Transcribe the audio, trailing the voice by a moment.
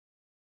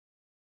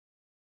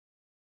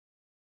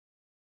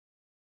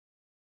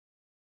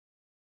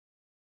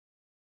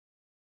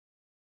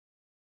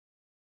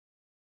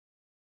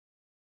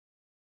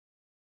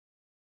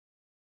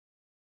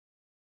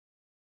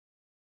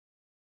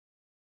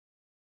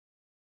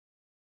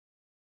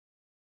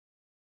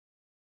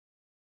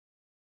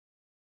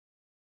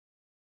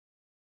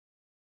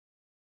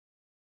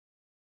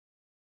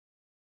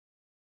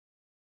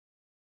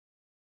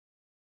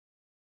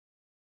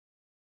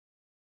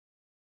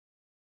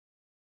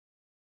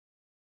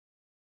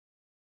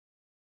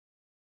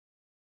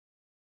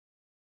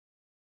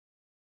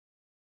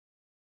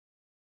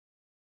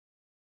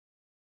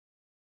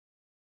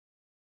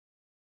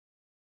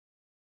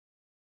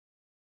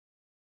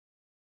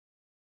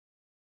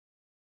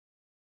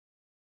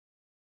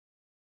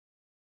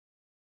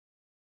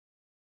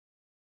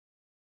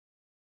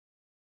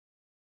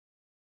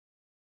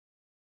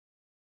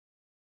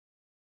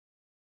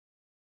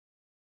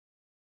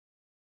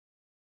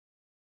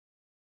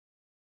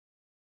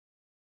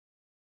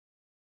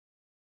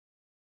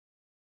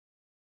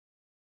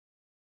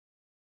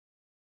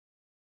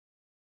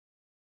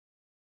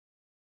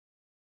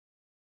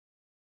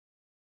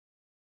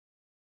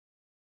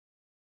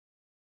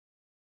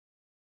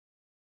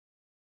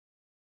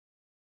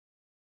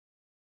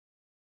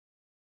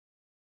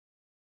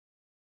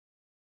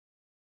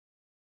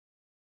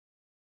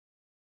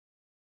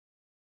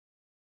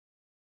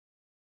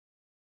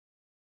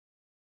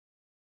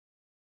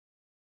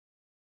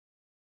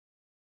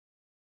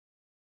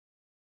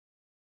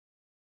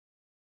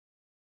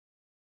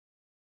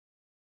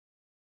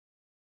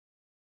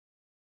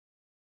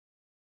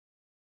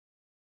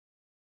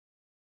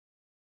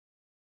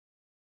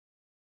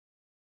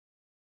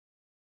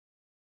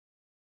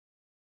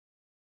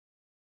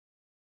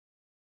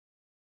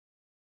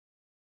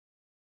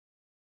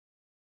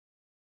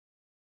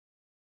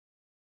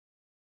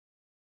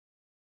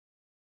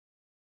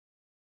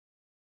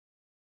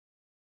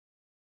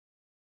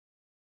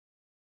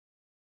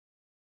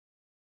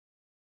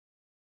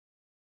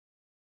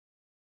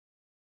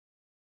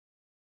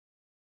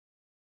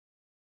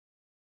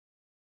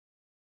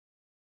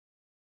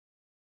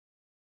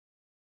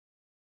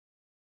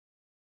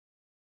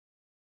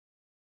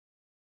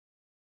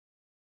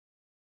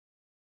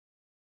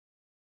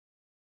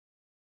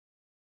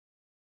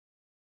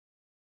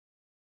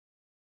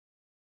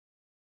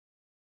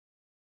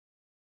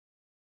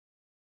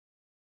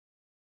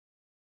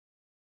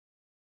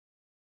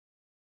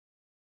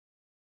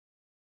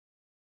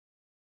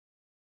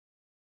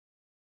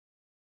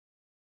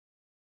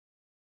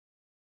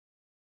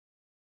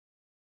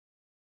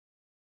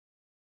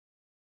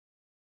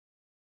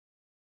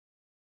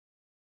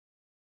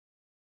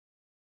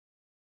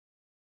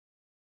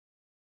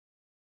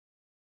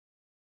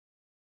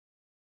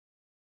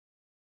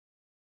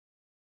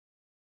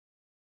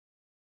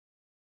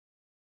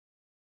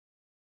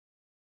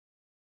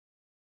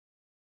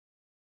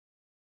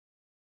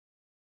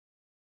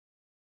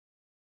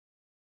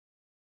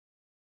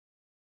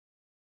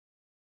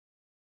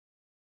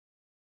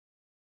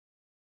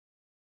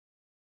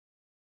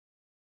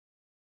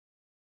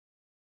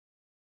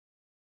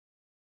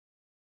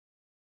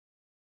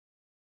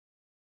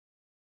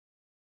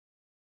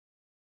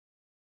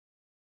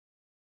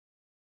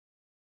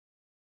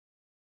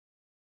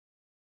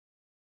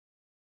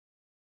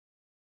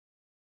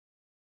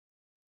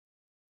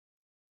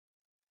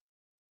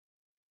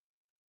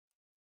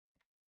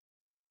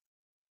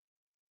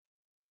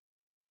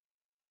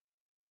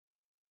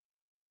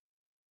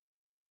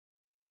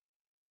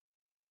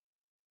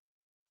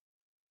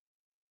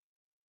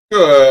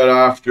Good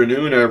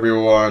afternoon,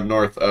 everyone.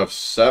 North of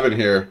 7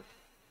 here.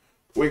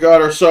 We got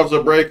ourselves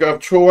a break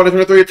of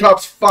 2023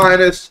 Topps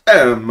Finest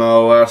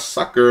MLS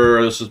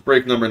Soccer. This is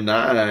break number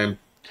 9.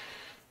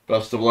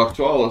 Best of luck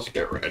to all. Let's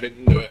get right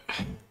into it.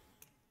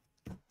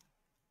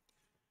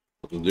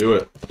 Let's do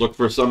it. Look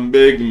for some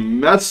big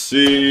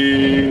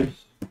Messi.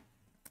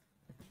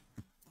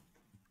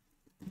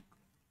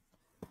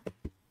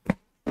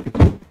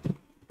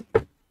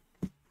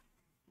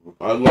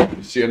 I'd love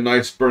to see a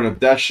nice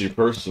Bernadeschi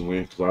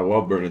personally, because I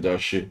love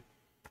Bernadeschi.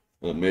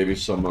 And maybe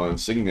some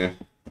Insigne.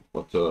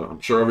 But I'm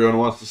sure everyone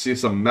wants to see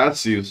some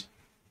Messi's.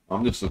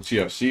 I'm just a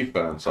TFC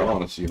fan, so I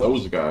want to see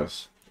those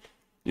guys.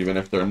 Even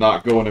if they're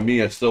not going to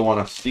me, I still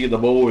want to see the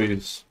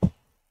boys.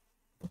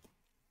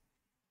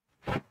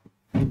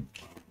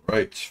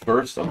 Right,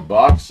 first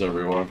unbox,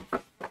 everyone.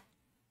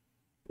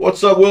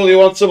 What's up, Will? You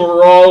want some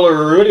Raul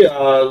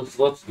Rudias?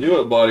 Let's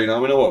do it, buddy.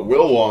 Now we know what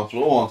Will wants.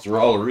 Will wants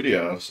Raul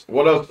Rudias.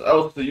 What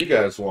else do you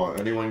guys want?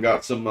 Anyone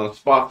got some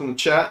spots in the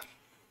chat?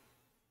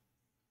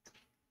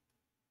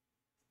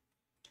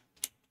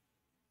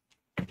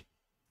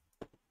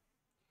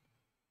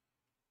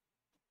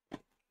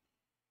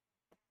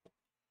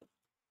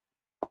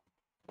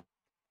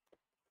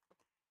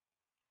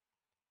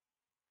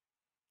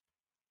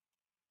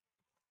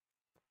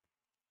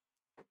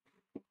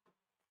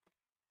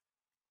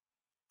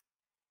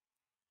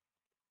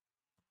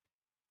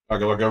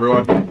 Good luck,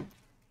 everyone.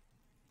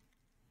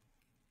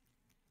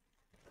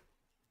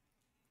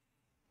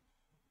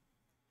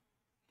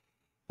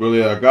 Willie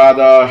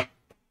Agada.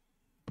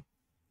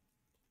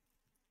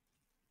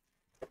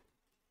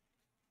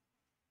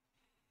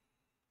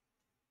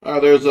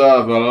 There's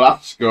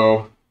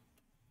Velasco.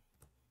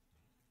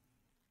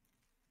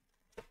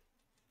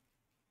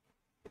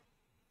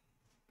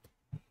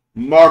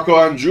 Marco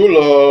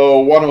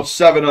Angulo,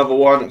 107 of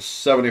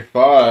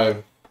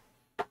 175.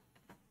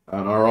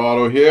 And our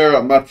auto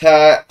here,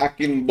 Mate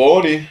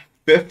Akinboni,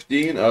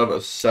 15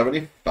 of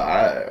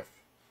 75.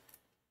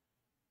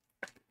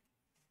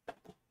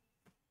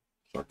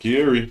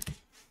 Shaqiri.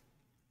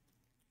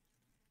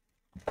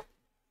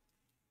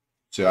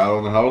 Seattle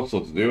in the house,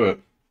 let's do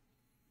it.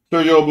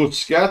 Sergio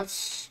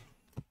Busquets.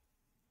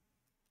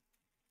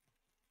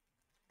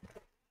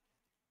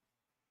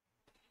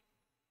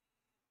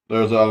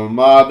 There's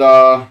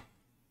Almada.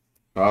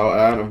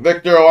 And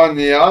Victor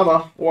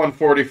Wanyama,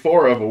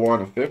 144 of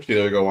 150.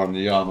 There you go,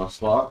 Wanyama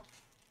spot.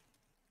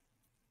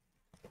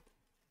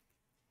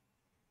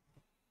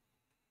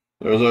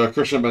 There's a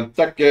Christian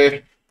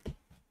Benteke.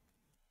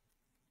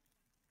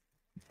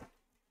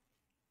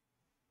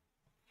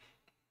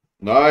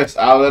 Nice,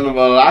 Alan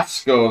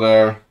Velasco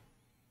there.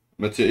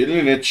 Mate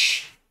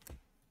Ilinic.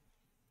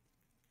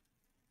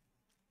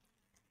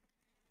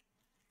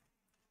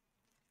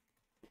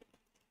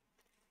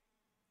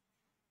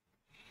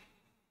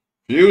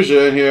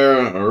 Fusion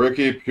here,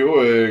 Ricky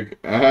Puig,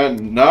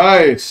 and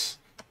nice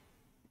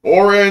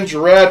orange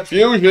red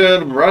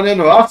fusion, Brennan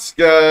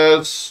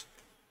Vasquez.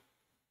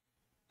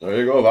 There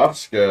you go,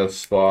 Vasquez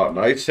spot.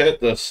 Nice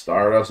hit to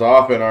start us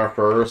off in our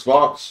first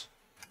box.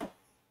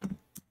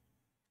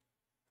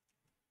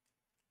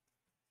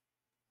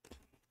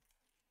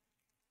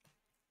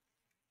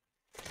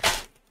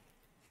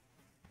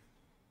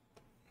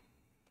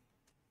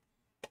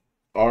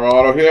 Our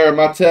auto here,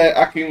 Mate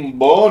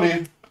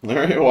Akinboni.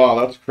 There you go. Wow,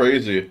 that's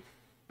crazy.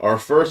 Our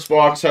first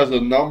box has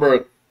a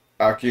number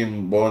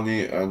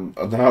Akinboni and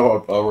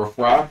now a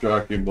refractor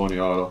Akinboni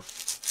auto.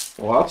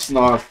 Well, that's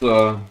not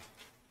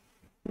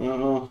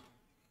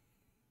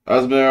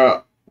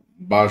Asmir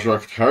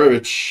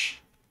Bajraktarevic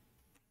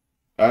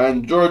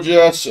and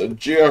Georgios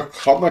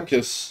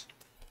Giacomakis,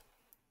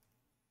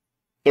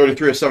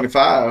 33 of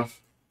 75.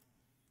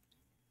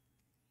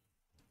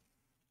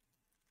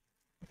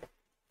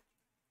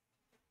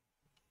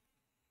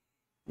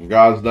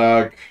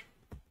 Gazdag.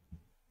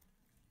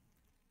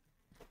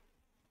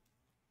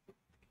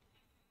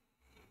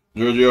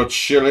 Giorgio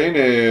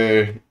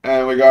Chiellini.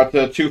 And we got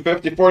the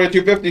 250,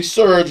 4250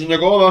 Serge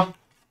Nagola.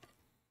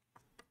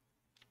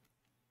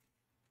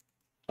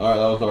 Alright,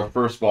 that was our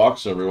first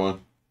box,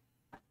 everyone.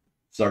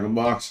 Second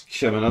box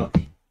coming up.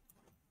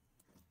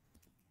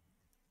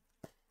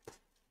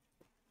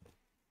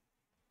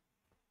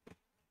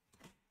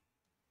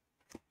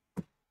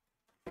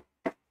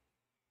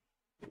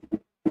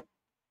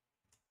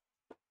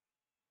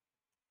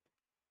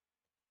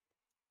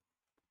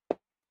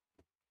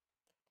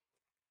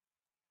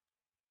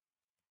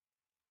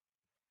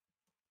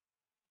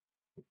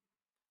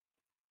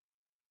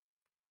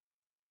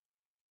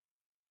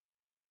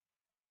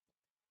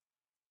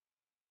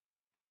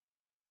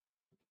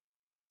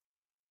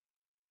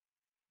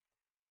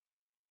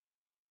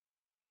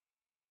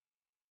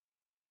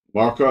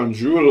 Marco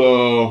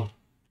Angulo.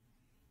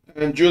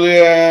 And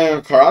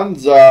Julian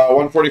Carranza,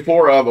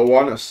 144 of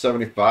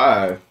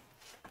 175.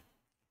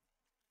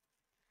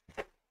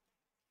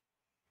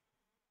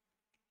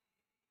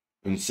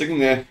 Insigne.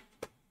 There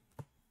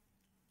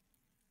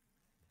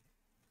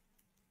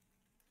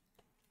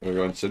we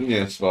go,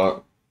 Insigne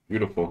spot.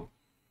 Beautiful.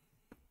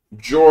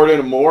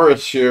 Jordan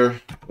Morris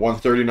here,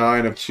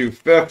 139 of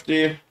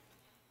 250.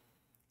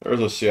 There's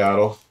a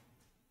Seattle.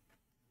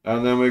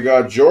 And then we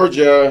got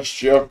Georgia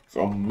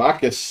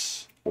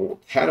Giacomakis,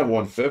 10 of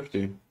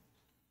 150.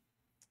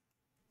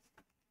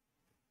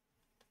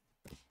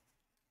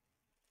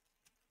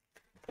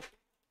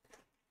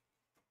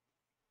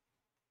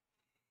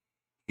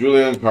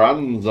 Julian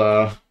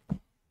Carranza.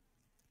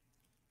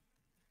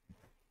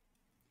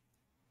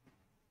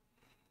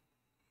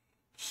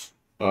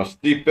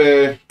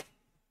 Stipe.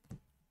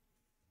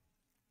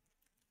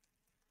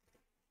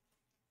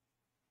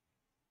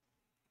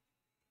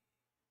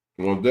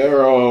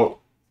 Lodero.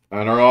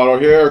 And our auto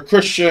here,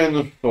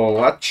 Christian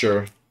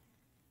Fletcher.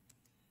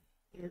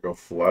 There you go,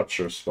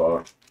 Fletcher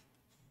spot.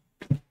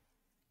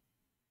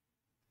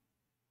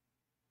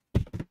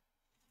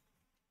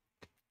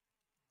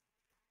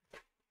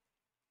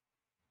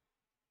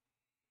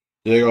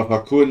 Diego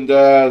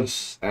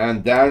Facundes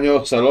and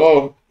Daniel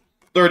Salo.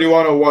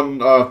 31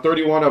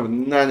 of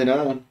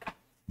 99.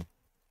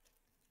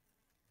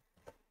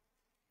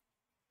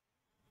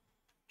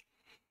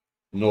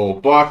 No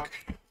Buck.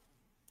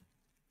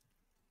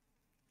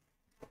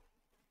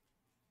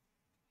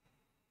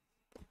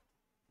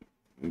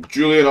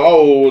 Julian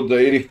Old, the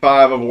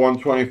 85 of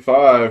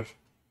 125.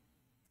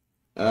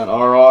 And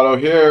our auto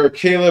here,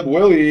 Caleb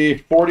Willie,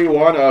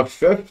 41 of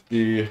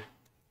 50.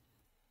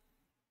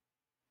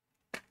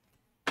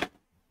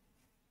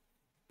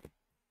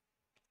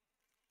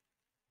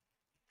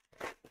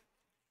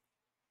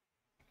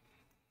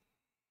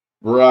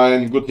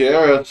 Brian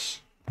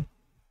Gutierrez.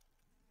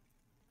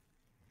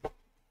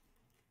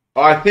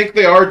 Oh, I think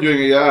they are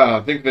doing it, yeah.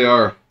 I think they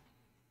are.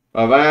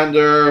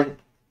 Evander,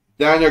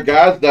 Daniel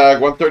Gazdag,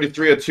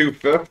 133 of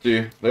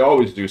 250. They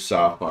always do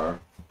Sapphire,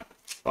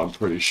 I'm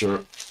pretty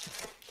sure.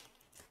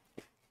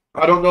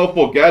 I don't know if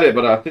we'll get it,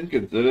 but I think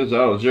it is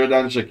out.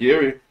 Zerdan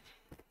Shaqiri.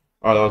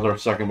 Oh, that was our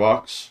second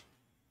box.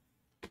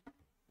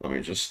 Let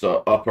me just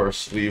up our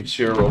sleeves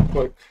here real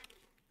quick.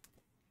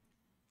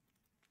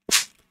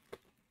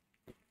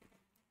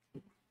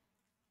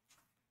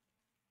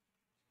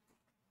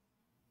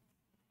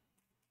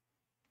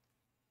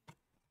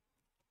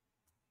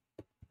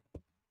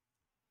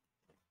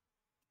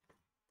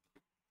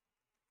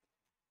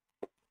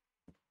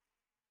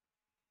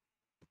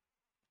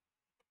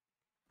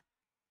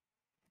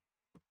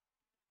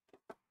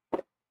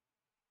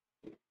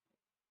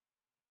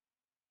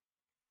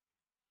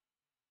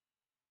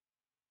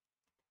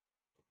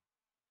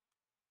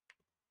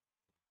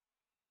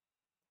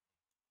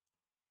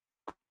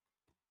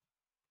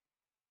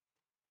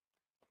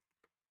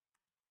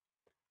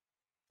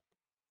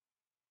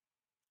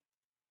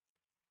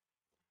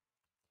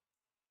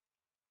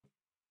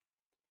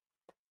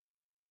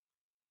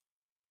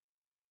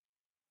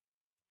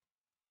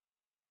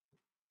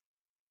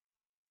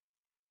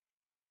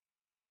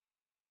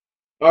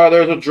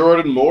 There's a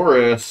Jordan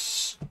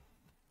Morris.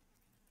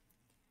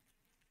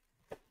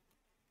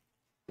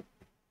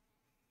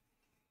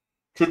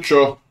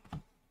 Chucho.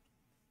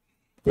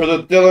 There's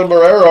a Dylan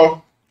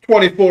Barrero.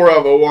 24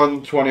 of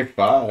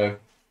 125.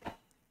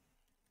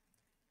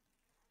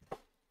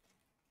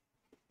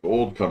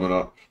 Gold coming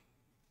up.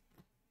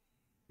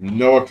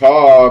 Noah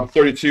Cobb,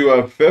 32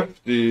 of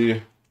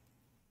 50.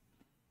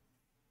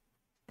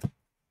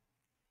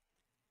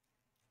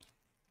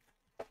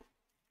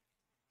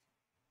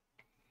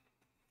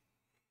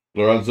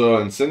 Lorenzo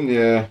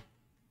Insigne.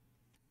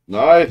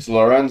 Nice.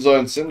 Lorenzo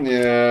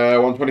Insigne.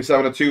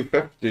 127 of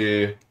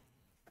 250.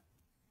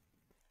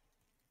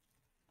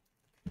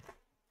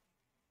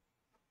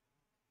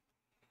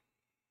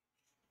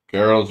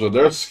 Karol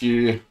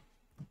Zwiderski.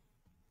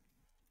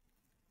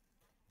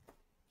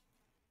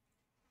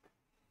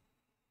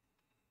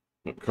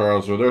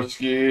 Karol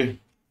Zwiderski.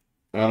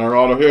 And our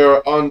auto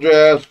here,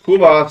 Andres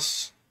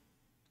Kubas.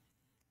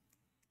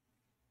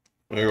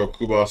 There you go,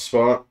 Kubas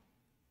spot.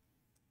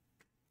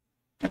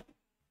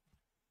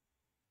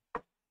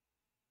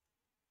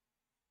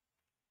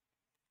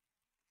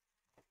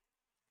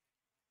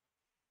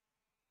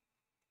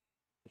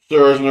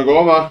 Serge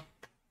Ngoma.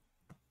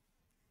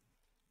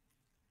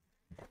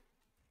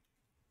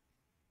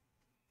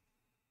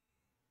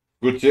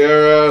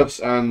 Gutierrez,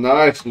 and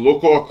nice.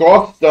 Luco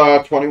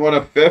Acosta, 21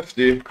 of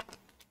 50.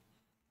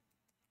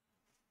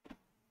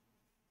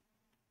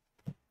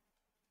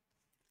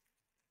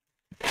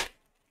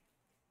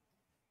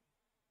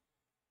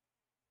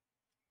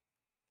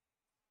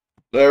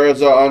 There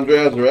is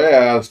Andres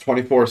Reyes,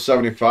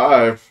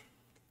 24.75.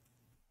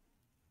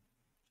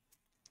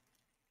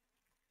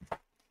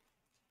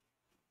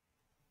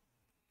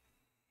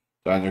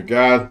 Daniel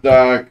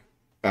Gazdag,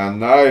 and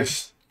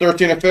nice.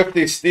 13 of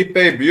 50,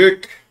 Stipe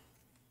Buick.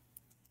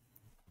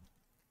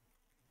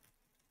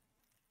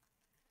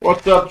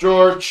 What's up,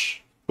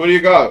 George? Who do you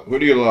got? Who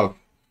do you love?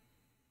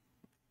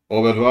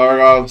 Obed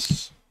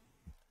Vargas.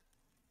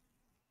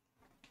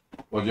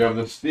 Well, you have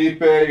the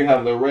Stipe, you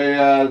have the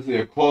Reyes,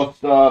 the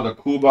Acosta, the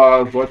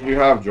Kubas. What do you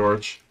have,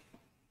 George?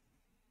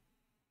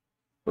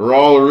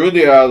 Raul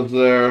Rudiaz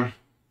there.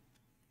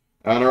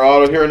 And our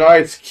auto here,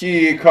 nice.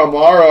 Key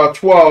Kamara,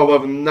 12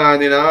 of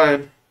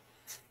 99.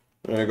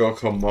 There you go,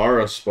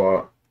 Kamara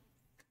spot.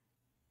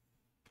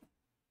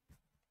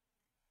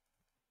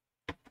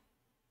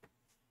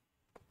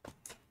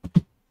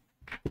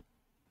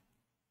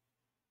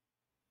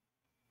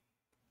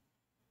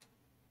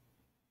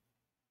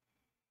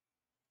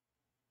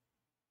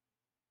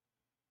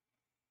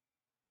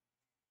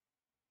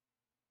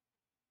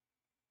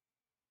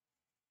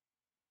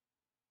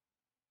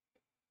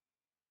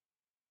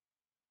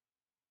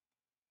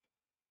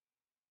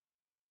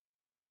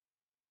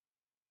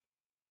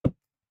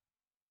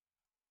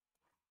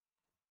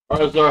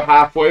 There's our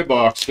halfway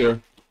box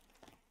here.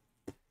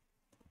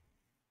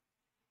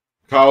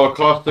 Kyle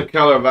Acosta,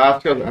 Keller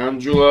Vasquez,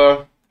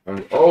 Angela.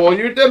 And, oh, well,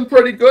 you did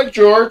pretty good,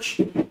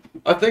 George.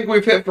 I think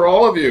we've hit for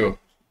all of you.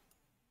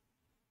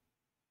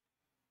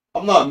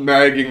 I'm not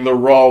magging the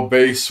raw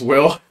base,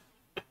 Will.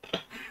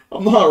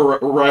 I'm not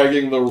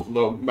ragging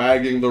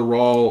magging the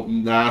raw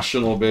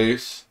national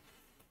base.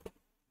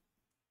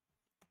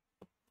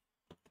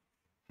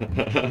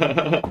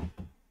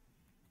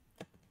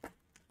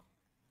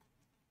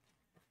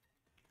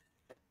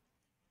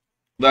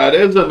 That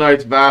is a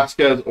nice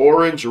Vasquez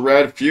orange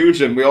red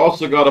fusion. We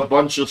also got a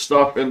bunch of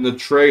stuff in the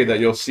tray that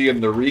you'll see in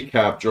the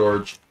recap,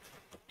 George.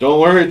 Don't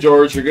worry,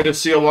 George. You're going to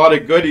see a lot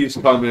of goodies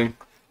coming.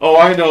 Oh,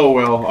 I know,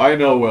 Will. I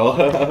know, Will.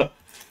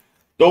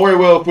 Don't worry,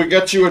 Will. If we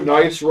get you a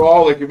nice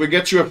raw, like if we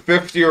get you a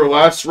 50 or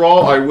less raw,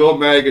 I will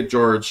mag it,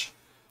 George.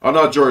 Oh,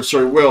 not George.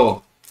 Sorry,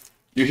 Will.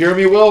 You hear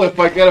me, Will? If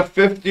I get a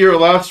 50 or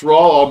less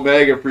raw, I'll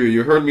mag it for you.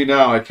 You heard me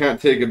now. I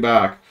can't take it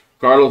back.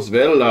 Carlos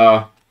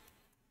Vela.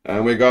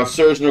 And we got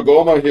Serge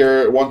Nogoma here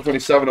at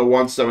 127 to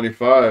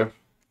 175.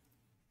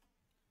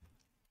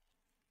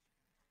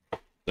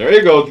 There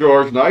you go,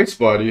 George. Nice,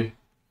 buddy.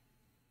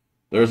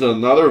 There's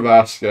another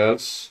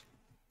Vasquez.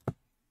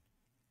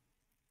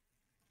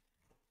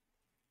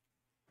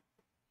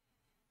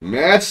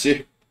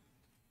 Messi.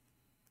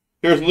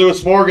 Here's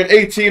Lewis Morgan,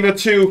 18 to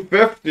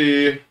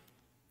 250.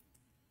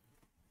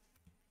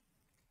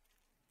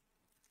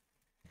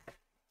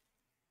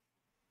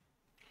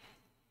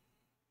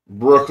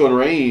 Brooklyn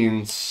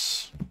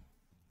Reigns.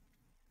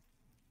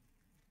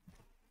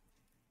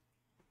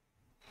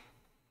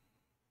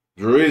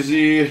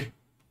 Drizzy.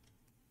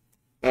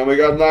 And we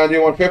got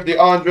 9150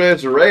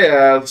 Andres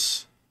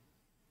Reyes.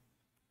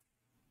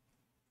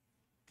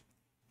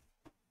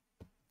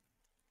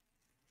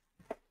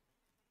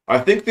 I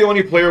think the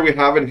only player we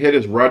haven't hit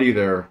is Ruddy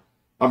there.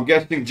 I'm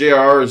guessing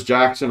JR is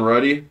Jackson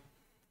Ruddy.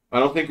 I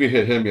don't think we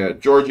hit him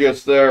yet.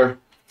 Georgia's there.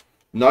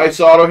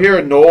 Nice auto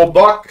here. Noel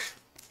Buck.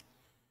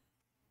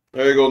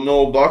 There you go,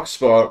 Noel Buck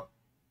spot.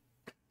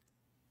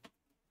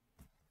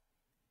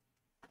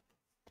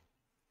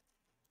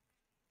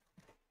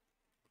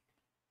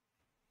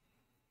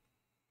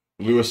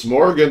 Lewis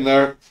Morgan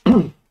there.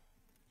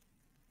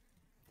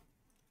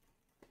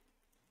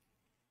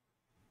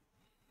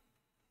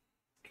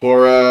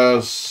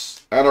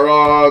 Torres.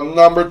 And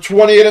number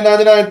 28 to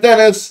 99,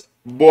 Dennis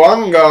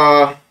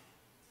Buanga.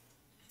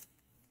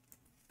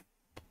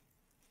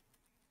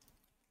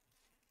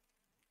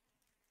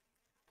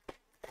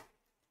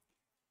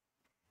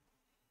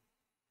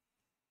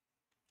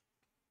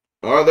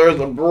 Oh, there's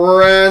a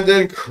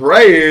Brandon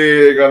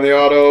Craig on the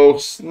auto.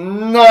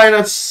 9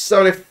 of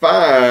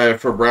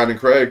 75 for Brandon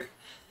Craig.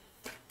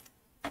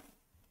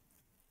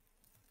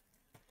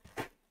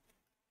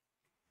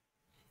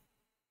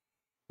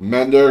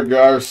 Mender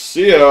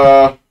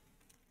Garcia.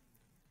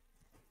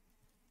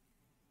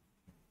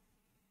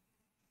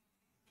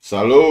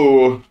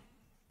 Salud.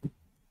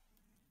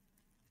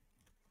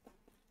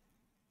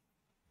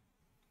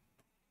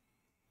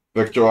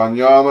 Victor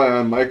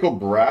Wanyama and Michael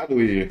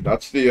Bradley.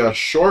 That's the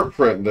short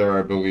print there,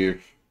 I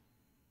believe.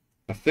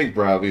 I think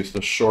Bradley's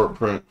the short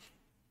print.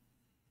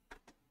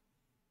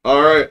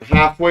 All right,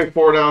 halfway,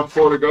 4 down,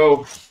 4 to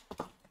go.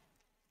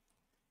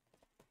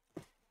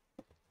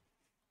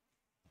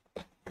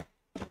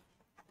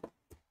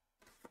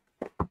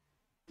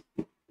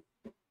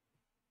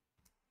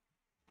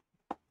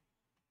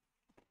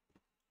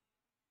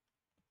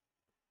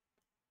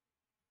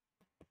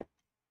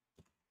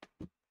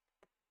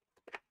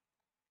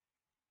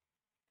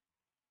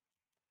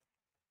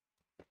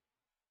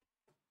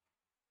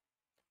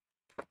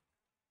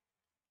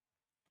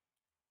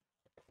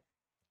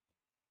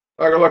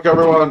 Good luck,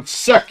 everyone.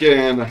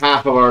 Second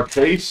half of our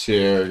case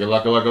here. Good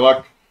luck, good luck, good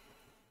luck.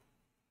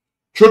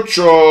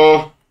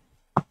 Chucho.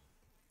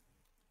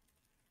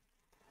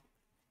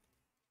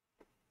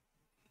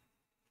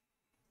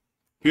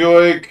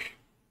 Buick.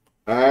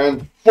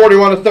 And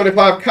 41 to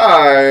 75,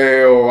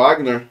 Kyle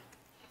Wagner.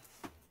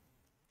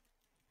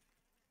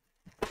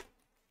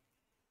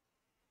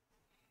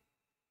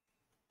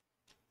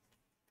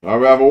 Now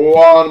we have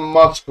Juan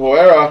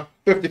Mosquera.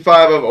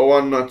 55 of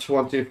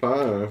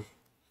 125.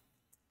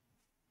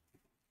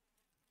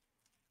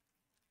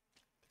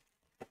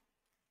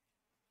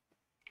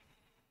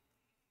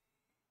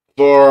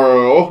 For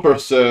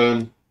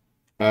Operson.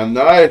 And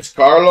nice,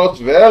 Carlos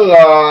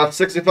Vela.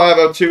 65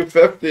 of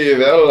 250,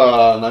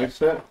 Vela. Nice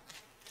hit.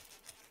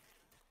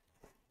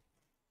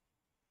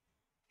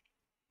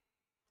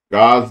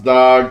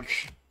 Gazdag.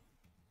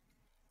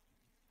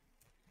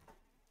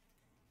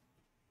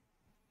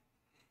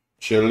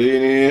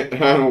 Cellini.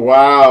 And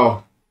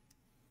wow.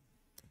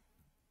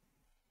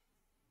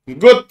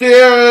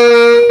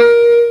 Gutierrez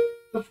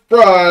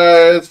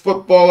Prize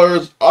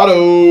Footballers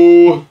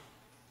Auto.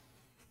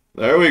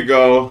 There we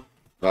go.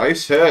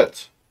 Nice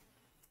hit.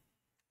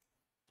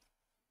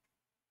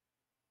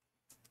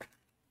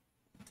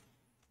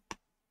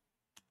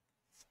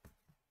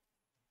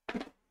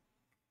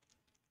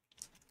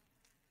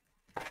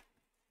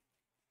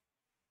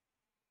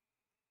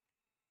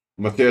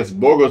 Matthias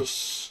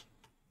Bogus.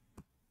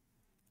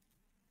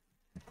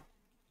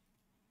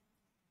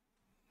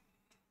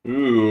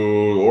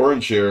 Ooh,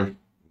 orange here.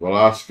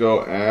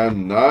 Velasco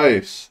and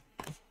nice.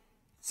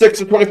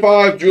 6 of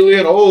 25,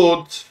 Julian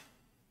Old.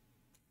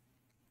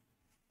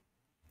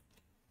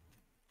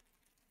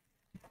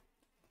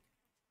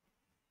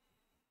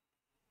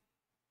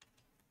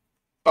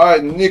 All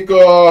right,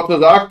 Nico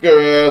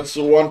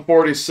Tazakaris,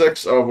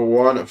 146 of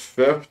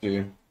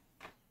 150.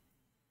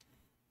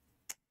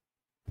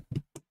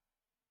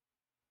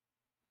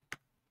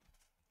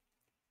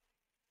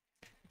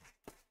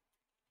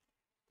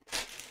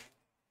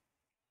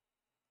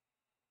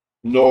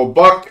 No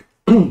Buck.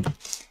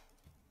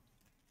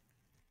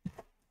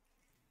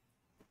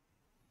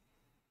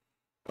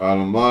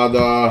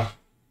 Almada.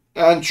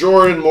 And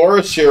Jordan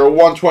Morris here,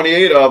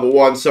 128 of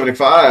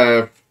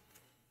 175.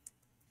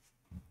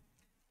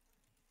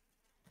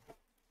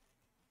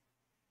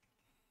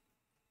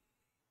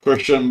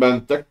 Christian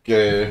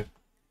Benteke.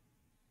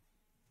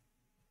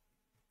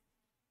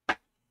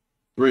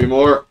 3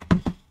 more.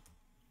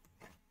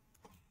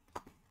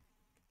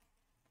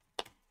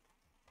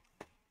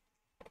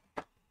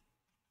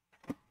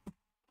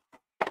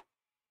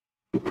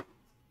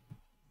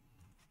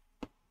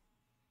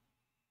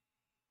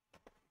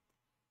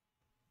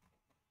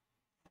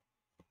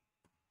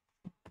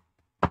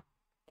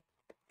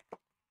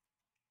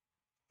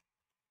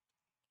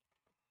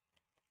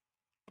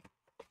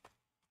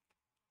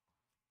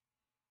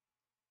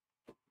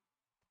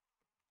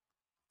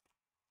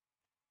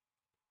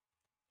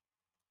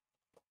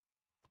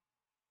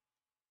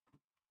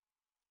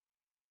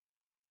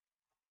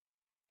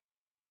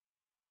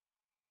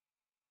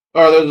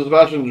 All right, there's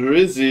Sebastian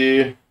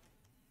Drizzy.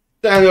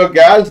 Daniel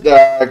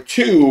Gazdag,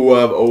 2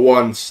 of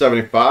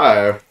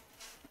 175.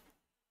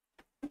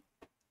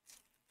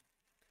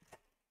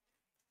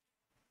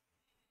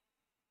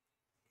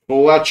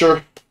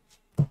 Fletcher.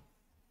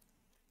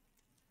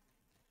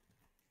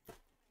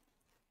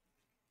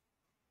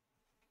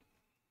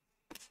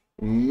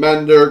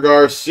 Mender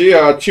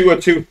Garcia, 2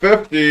 of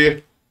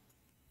 250.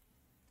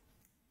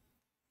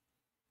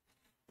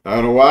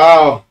 And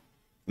wow.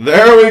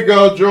 There we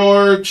go,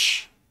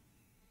 George.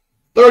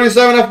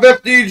 37 of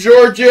 50,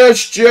 Georgios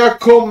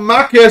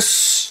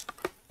Giacomakis.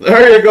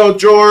 There you go,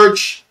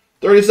 George.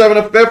 37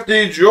 of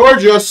 50,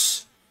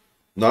 Georgios.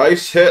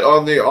 Nice hit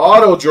on the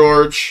auto,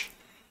 George.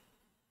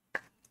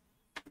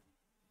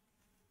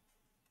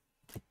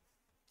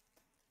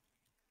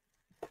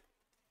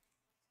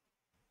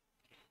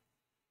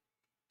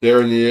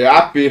 Darren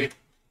Yappy.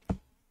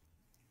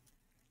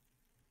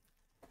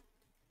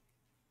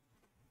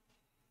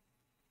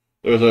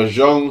 There's a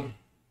Zhang.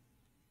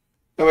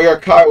 And we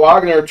got Kai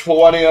Wagner,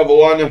 20 of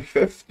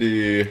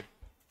 150.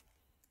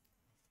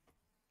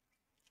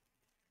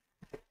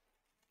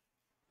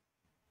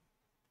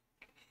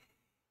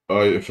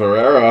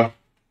 Ferreira.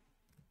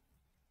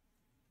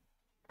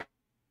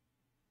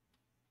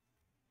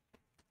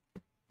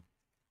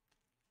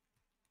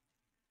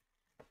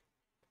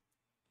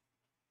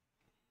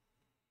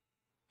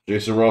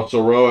 Jason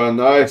Russell Roa,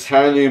 nice.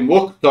 Hani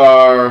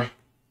Mukhtar.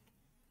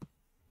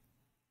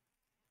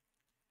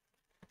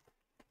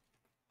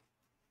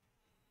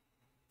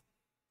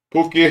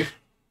 Pookie.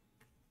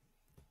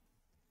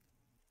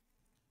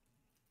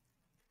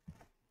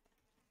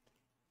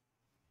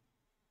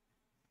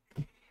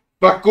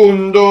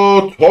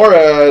 Facundo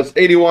Torres,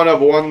 81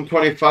 of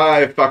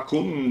 125,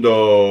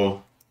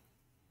 Facundo.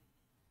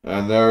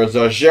 And there's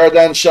a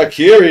Xherdan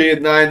Shaqiri,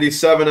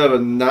 97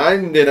 of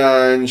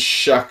 99,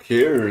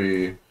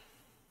 Shaqiri.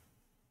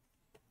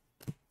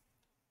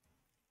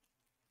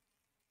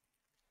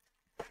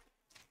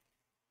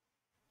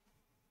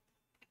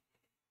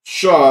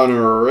 Sean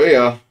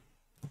Rea.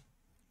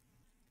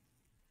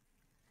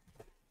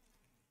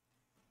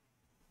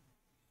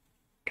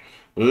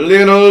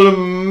 Lionel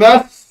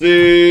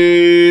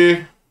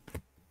Messi.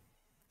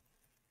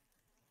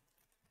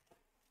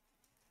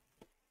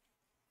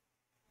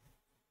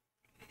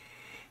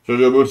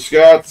 Sergio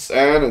Busquets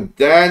and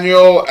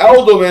Daniel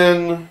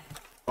Elderman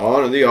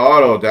on the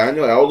auto.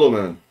 Daniel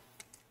Elderman.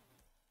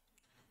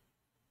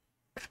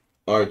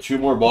 All right, 2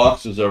 more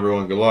boxes,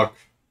 everyone. Good luck.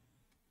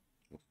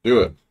 Let's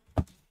do it.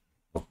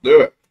 Let's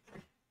do it.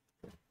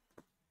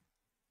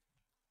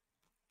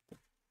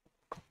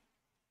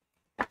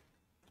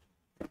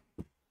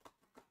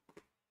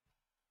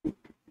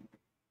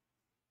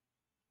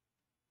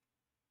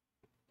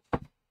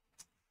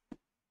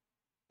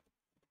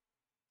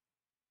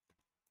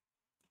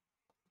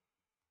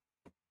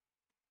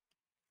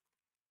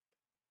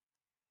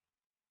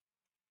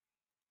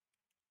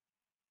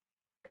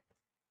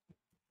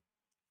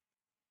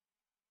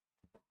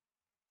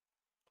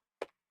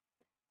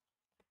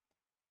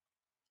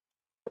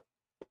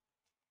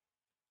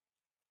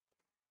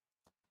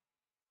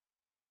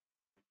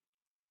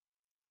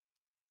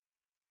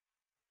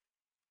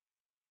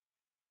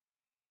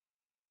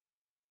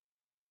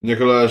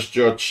 Nicholas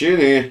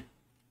Gioacchini.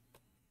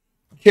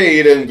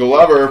 Caden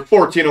Glover,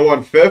 14 of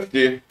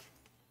 150.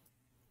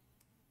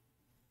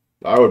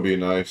 That would be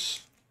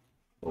nice.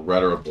 A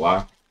red or a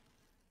black.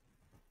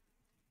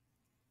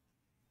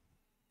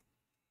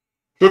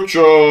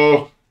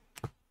 Chucho.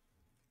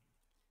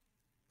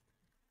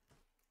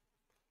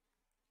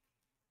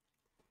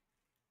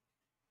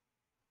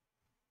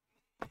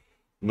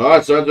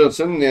 Nice,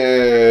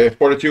 Argentina,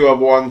 42 of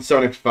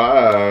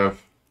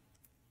 175.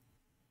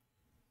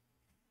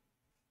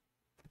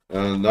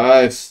 And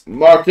nice.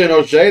 Martin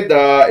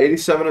Ojeda,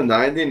 87 of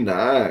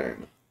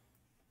 99.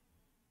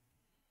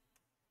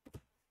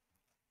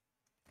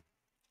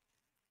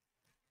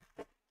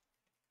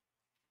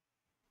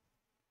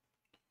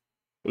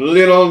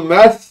 Lionel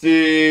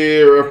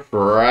Messi,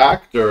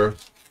 refractor.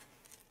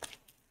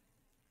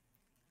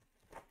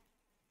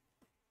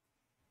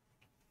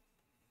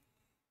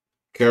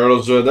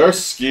 Karol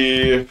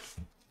Zwiderski.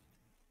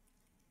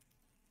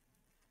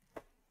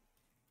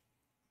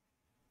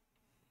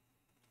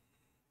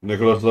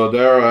 Nicholas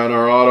Ladera, and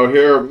our auto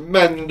here,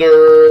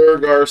 Mender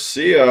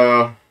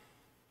Garcia.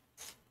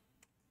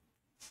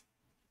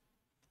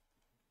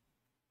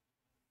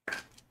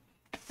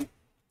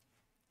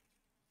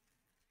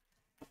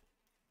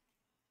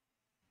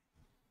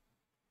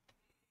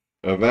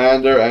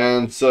 Evander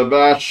and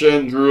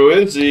Sebastian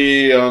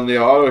Druizzi on the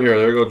auto here.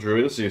 There you go,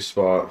 Druizzi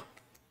spot.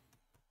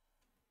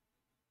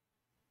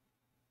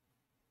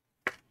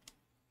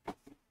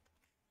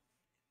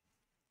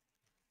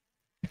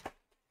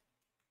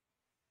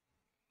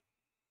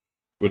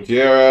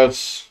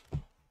 Gutierrez.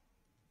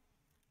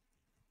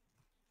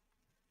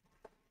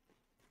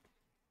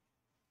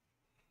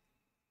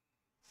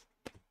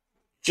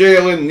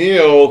 Jalen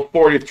Neal,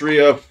 43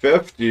 of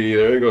 50.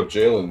 There you go,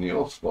 Jalen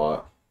Neal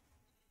spot.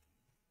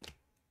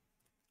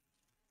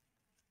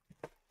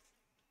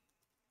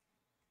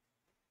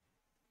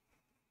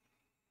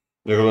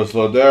 Nicholas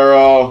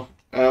Ladero.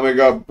 And we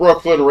got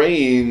Brooklyn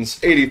Reigns,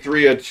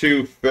 83 of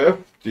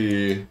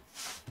 250.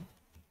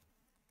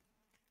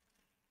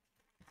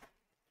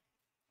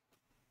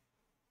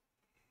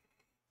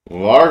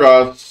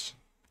 Vargas.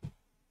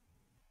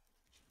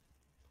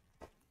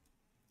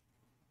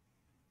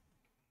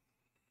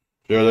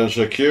 Jordan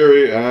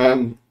Shaqiri,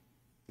 and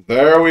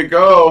there we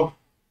go.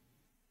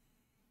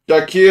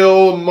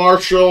 Shaquille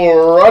Marshall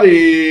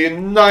Ruddy,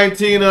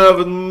 19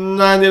 of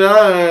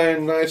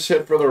 99. Nice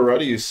hit for the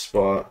Ruddy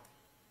spot.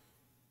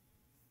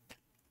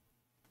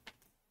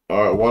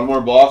 All right, one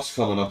more box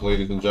coming up,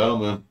 ladies and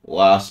gentlemen.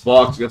 Last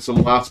box. Get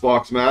some last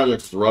box magic.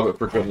 Just rub it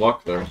for good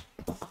luck there.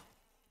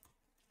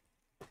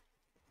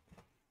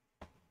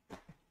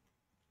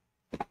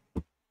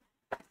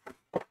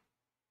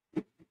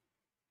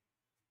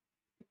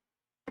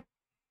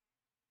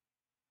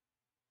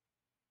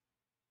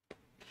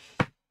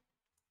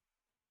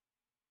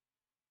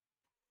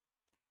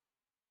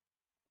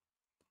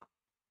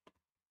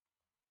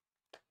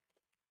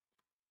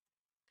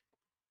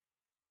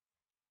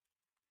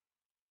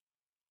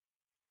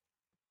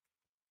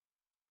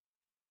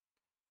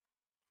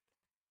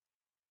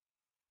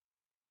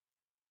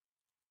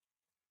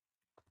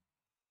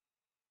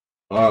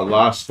 All right,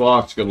 last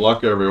box. Good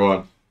luck,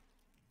 everyone.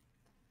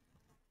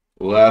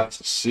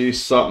 Let's see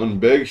something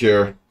big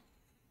here.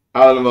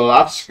 Out of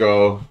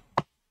Velasco.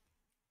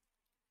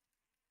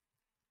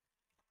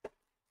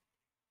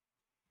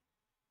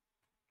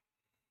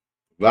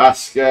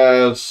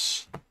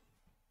 Vasquez.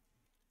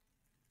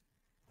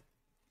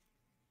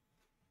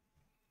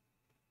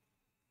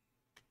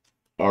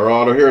 Our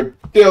auto here,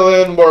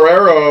 Dylan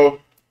Morero.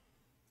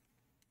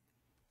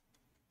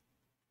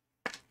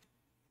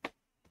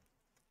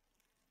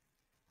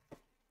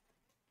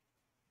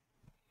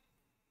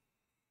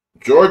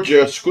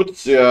 Georgia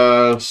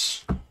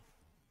Skoutsias.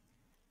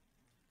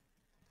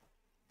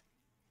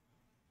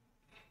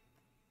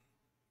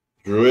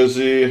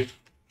 Druizzi.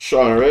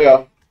 Sean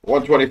Rea.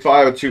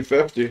 125 at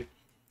 250.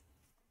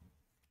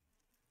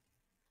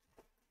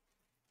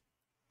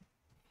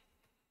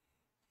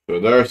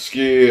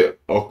 Soderski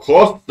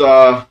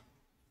Acosta.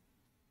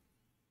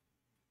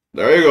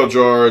 There you go,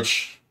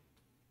 George.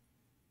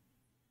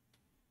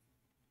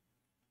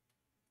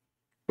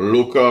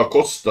 Luca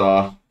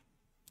Acosta.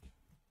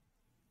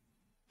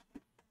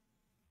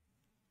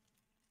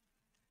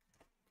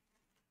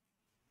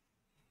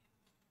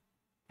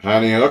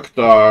 Hani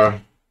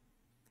Akhtar.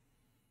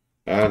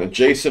 And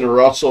Jason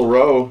Russell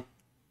Rowe.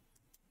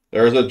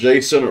 There's a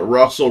Jason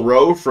Russell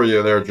Rowe for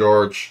you there,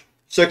 George.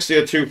 60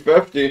 at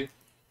 250.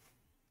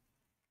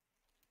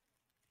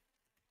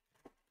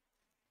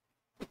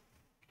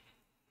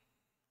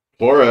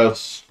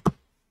 Flores.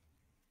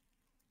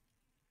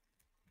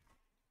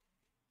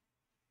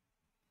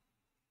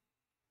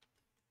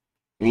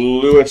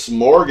 Lewis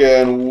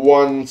Morgan,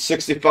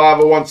 165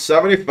 of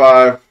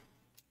 175.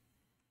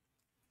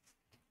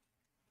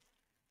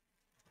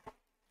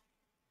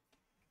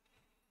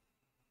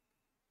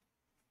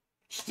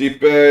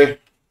 Stipe.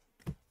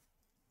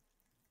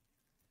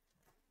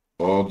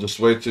 Well, just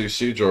wait till you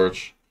see,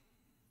 George.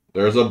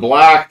 There's a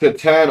black to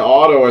 10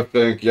 auto, I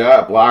think.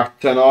 Yeah, black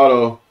to 10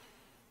 auto.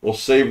 We'll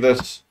save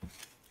this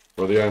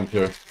for the end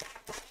here.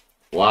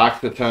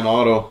 Black to 10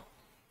 auto.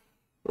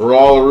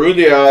 Raul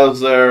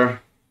Rudiaz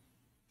there.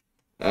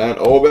 And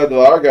Obed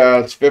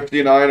Vargas,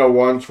 59 of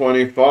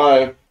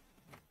 125.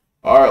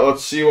 Alright,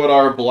 let's see what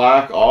our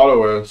black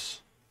auto is.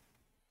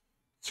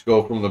 Let's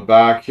go from the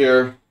back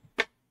here.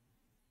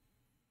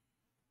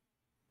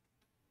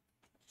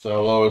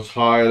 Salo is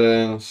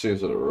hiding. Let's see,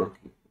 is it a rookie?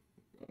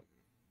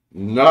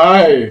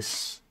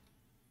 Nice!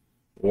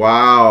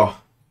 Wow.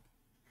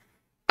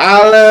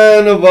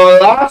 Alan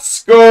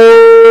Velasco,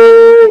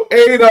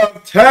 8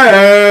 of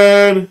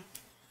 10.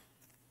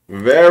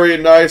 Very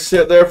nice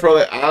hit there for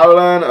the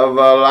Alan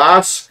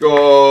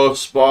Velasco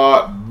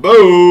spot.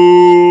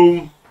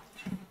 Boom!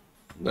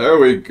 There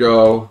we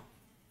go.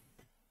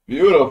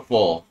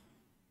 Beautiful.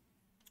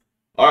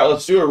 Alright,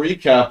 let's do a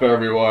recap,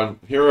 everyone.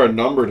 Here are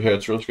numbered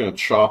hits. We're just going to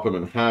chop them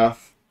in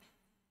half.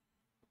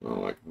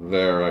 Like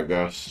there, I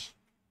guess.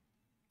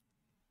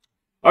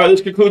 Alright,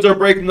 this concludes our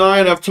break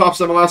 9 of Topps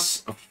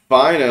MLS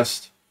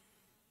Finest.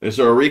 This is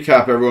our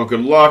recap, everyone.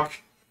 Good luck.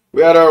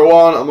 We had our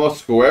Juan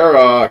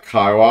Mosquera,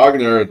 Kai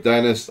Wagner,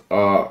 Dennis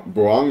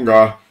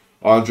Buanga,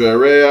 Andre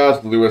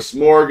Reyes, Lewis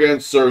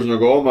Morgan, Serge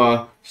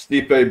Ngoma,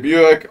 Stipe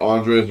Buick,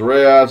 Andres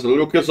Reyes,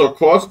 Lucas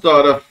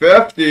Acosta to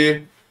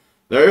 50.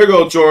 There you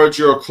go, George.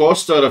 Your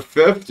Acosta to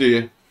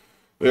 50.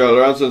 We got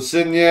Lorenzo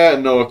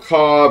Insigne, Noah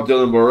Cobb,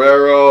 Dylan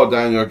Borrero,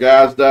 Daniel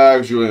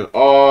Gazdag, Julian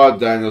Aud,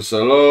 Daniel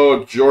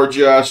Salo,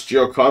 Georgias,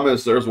 Gio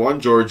Cummins. There's one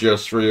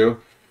Georgias for you.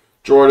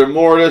 Jordan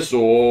Mortis,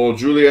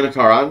 Julian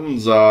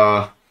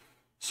Carranza,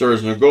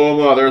 Serge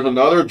Ngoma. There's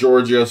another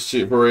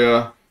Georgias for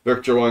you.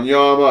 Victor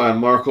Wanyama and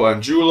Marco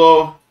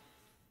Angulo.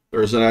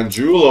 There's an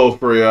Angulo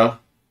for you.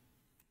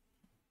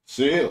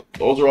 See,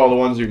 those are all the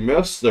ones you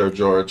missed there,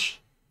 George.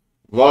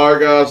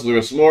 Vargas,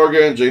 Lewis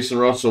Morgan, Jason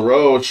Russell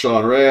Rose,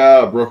 Sean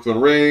Rea,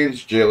 Brooklyn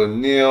Range, Jalen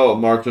Neal,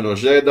 Martin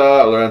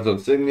Ojeda, Lorenzo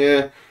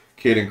Insigne,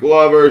 Caden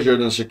Glover,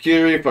 Jordan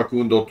Shaqiri,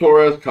 Facundo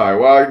Torres, Kai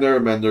Wagner,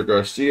 Mender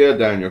Garcia,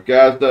 Daniel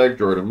Gazdag,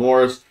 Jordan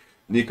Morris,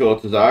 Nico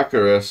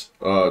Tzakaris,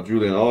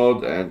 Julian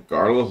Aud, and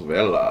Carlos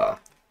Vela.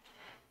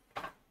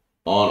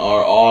 On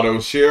our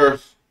autos here,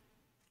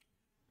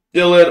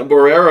 Dylan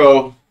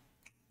Borrero,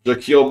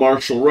 Jaquil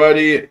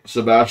Marshall-Ruddy,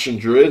 Sebastian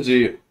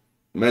Drizzi,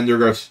 Mender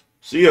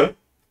Garcia,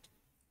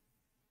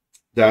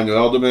 Daniel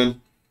Elderman,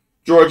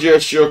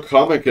 Georgios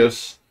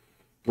Giocomakis,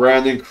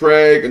 Brandon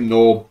Craig,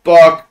 Noel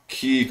Buck,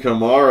 Key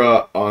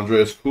Kamara,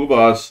 Andres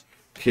Cubas,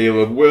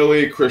 Caleb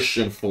Willie,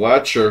 Christian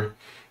Fletcher,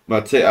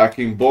 Mate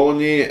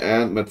Akinboni,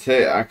 and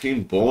Mate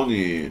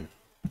Akinboni.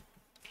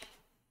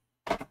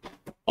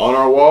 On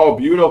our wall,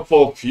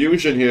 beautiful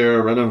fusion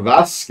here. Renan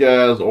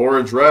Vasquez,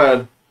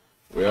 orange-red.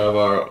 We have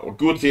our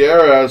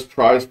Gutierrez,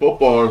 prize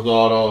footballers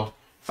auto.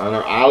 And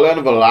our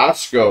Alan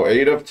Velasco,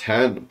 8 of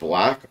 10,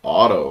 black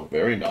auto.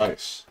 Very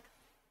nice.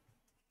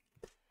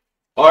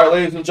 Alright,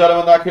 ladies and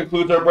gentlemen, that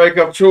concludes our break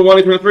of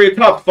 2023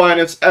 Top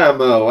Finest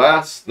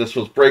MLS. This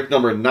was break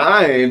number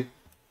 9.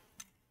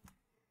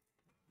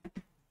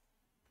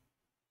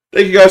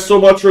 Thank you guys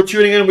so much for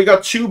tuning in. We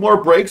got 2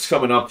 more breaks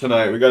coming up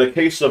tonight. We got a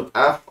case of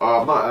NASCAR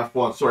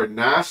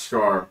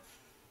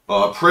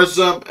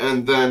Prism,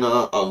 and then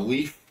a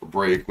Leaf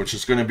break, which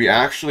is going to be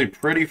actually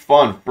pretty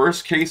fun.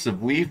 First case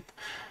of Leaf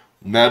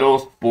Metal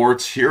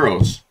Sports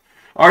Heroes.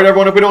 Alright,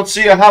 everyone, if we don't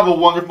see you, have a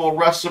wonderful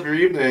rest of your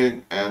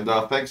evening. And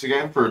thanks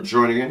again for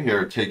joining in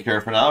here. Take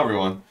care for now,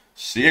 everyone.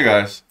 See you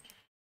guys.